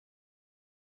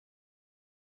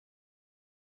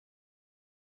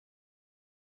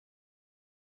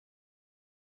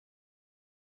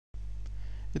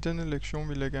I denne lektion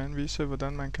vil jeg gerne vise,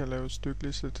 hvordan man kan lave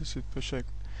stykliste til sit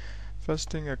projekt.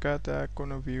 Første ting jeg gør, det er at gå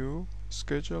under View,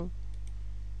 Schedule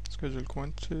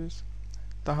Quantities.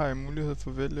 Der har jeg mulighed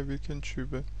for at vælge, hvilken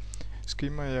type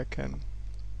skema jeg kan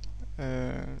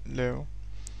lave.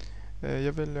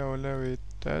 Jeg vælger at lave et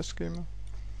dørskema,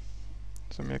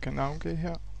 som jeg kan navngive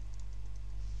her.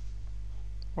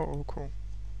 Og OK.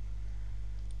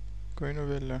 Gå ind og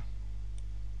vælge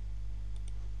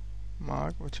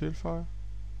Mark og tilføje.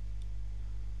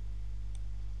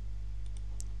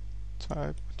 Type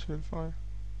og tilføje.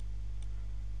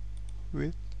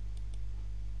 Width.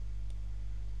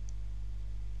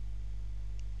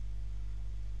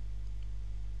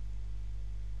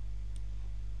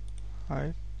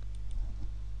 Height.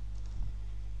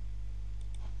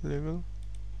 Level.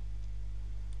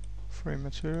 Frame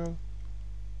material.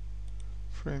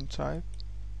 Frame type.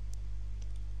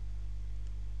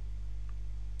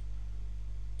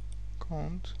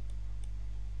 Count.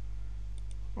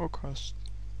 Og cost.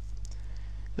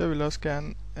 Jeg vil også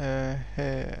gerne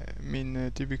have mine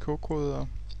DBK-koder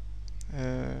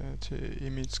i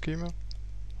mit skema.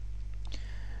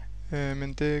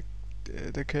 Men det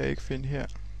kan jeg ikke finde her.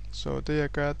 Så det jeg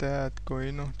gør, det er at gå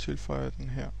ind og tilføje den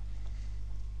her.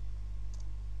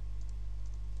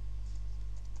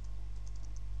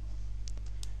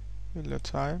 Vælger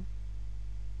type.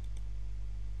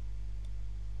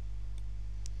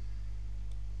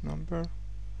 Number.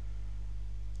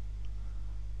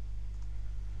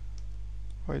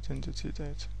 Og identity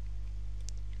data.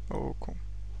 Og OK.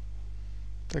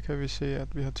 Der kan vi se,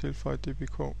 at vi har tilføjet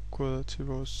DBK-koder til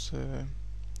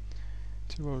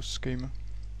vores skema.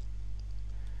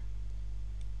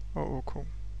 Og OK.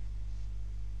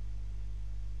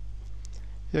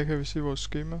 Her kan vi se vores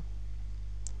skema,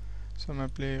 som er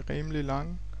blevet rimelig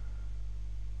lang.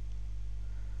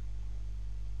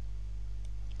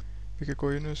 Vi kan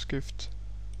gå ind og skifte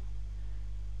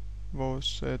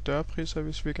vores dørpriser,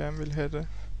 hvis vi gerne vil have det.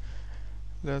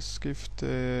 Lad os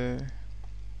skifte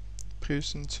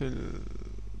prisen til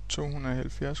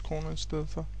 270 kroner i stedet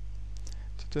for.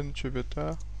 Til denne type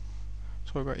dør.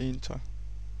 Trykker Enter.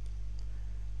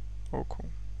 OK.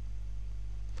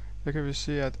 Der kan vi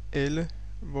se, at alle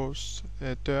vores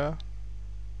døre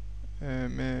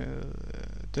med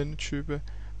denne type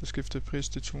har skiftet pris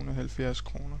til 270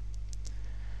 kroner.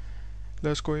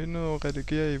 Lad os gå ind og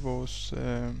redigere i vores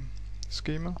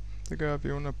skema. Det gør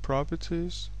vi under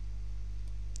Properties.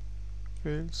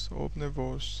 Fields. Åbne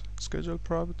vores Schedule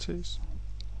Properties.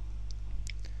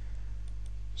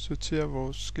 Sorter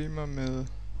vores skema med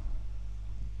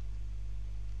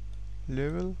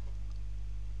level.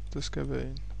 Det skal være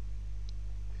en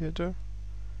header.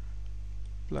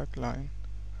 Black line.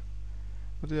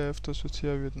 Og derefter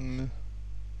sorterer vi den med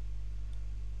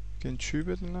hvilken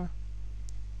type den er.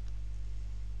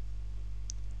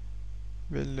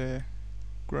 Vælg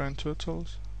Grand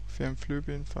Totals. Fjern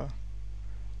flybind fra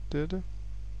dette.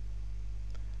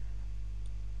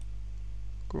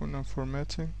 Gå under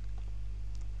Formatting.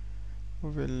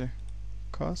 Og vælge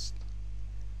Cost.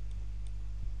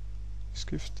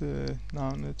 Skifte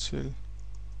navnet til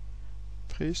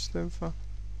pris stedet for.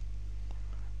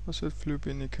 Og sæt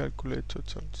flybind i Calculate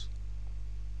Totals.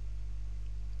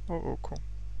 Og OK.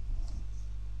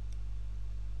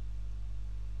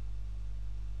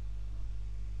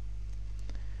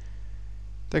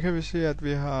 Der kan vi se, at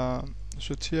vi har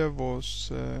sorteret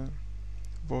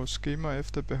vores skema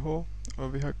efter behov,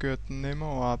 og vi har gjort den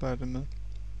nemmere at arbejde med.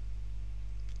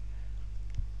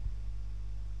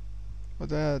 Og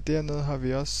dernede har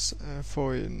vi også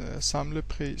fået en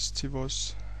samlepris til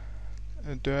vores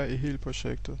dør i hele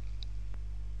projektet.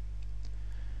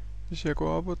 Hvis jeg går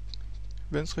op og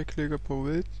venstre klikker på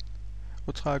Width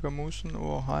og trækker musen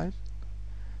over Height,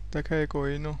 der kan jeg gå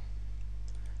ind og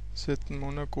sætte den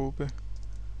under gruppe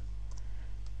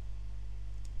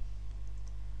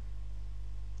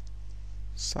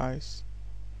Size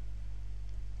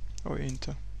og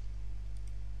Enter.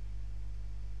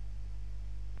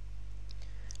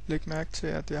 Læg mærke til,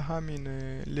 at jeg har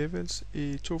mine levels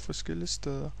i to forskellige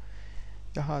steder.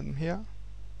 Jeg har dem her,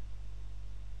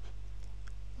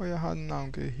 og jeg har den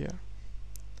navngivet her.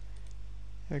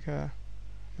 Jeg kan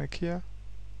markere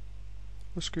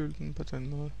og skjule den på den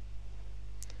måde.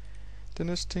 Den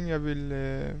næste ting, jeg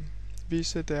vil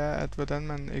vise, det er, at hvordan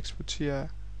man eksporterer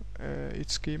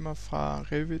et skema fra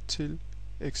Revit til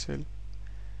Excel.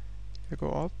 Jeg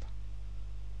går op,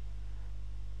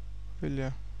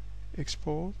 vælger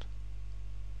Export.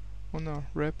 Under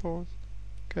Report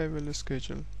kan jeg vælge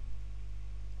Schedule.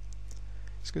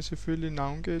 Jeg skal selvfølgelig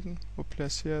navngive den og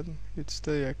placere den et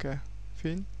sted, jeg kan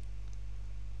finde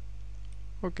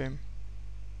og gemme.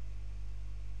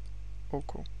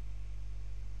 OK.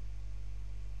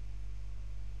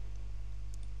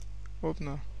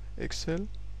 Åbner Excel.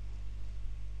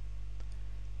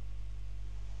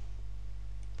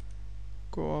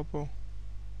 Gå op og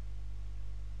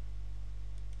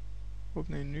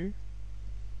åbne en ny.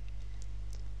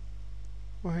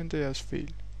 Og hente jeres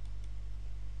fil.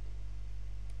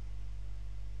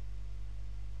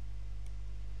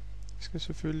 Jeg skal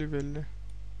selvfølgelig vælge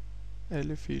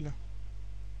alle filer.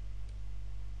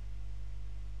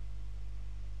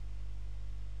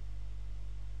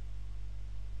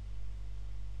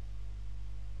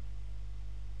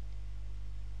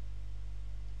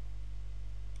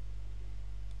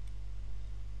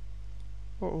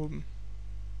 Og åbn.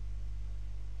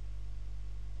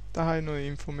 Der har I noget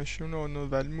information og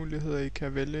noget valgmuligheder, I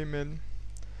kan vælge imellem.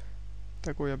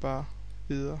 Der går jeg bare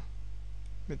videre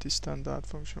med de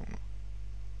standardfunktioner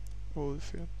og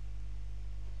udført.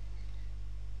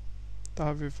 Der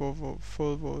har vi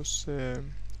fået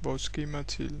vores skema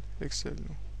til Excel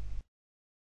nu.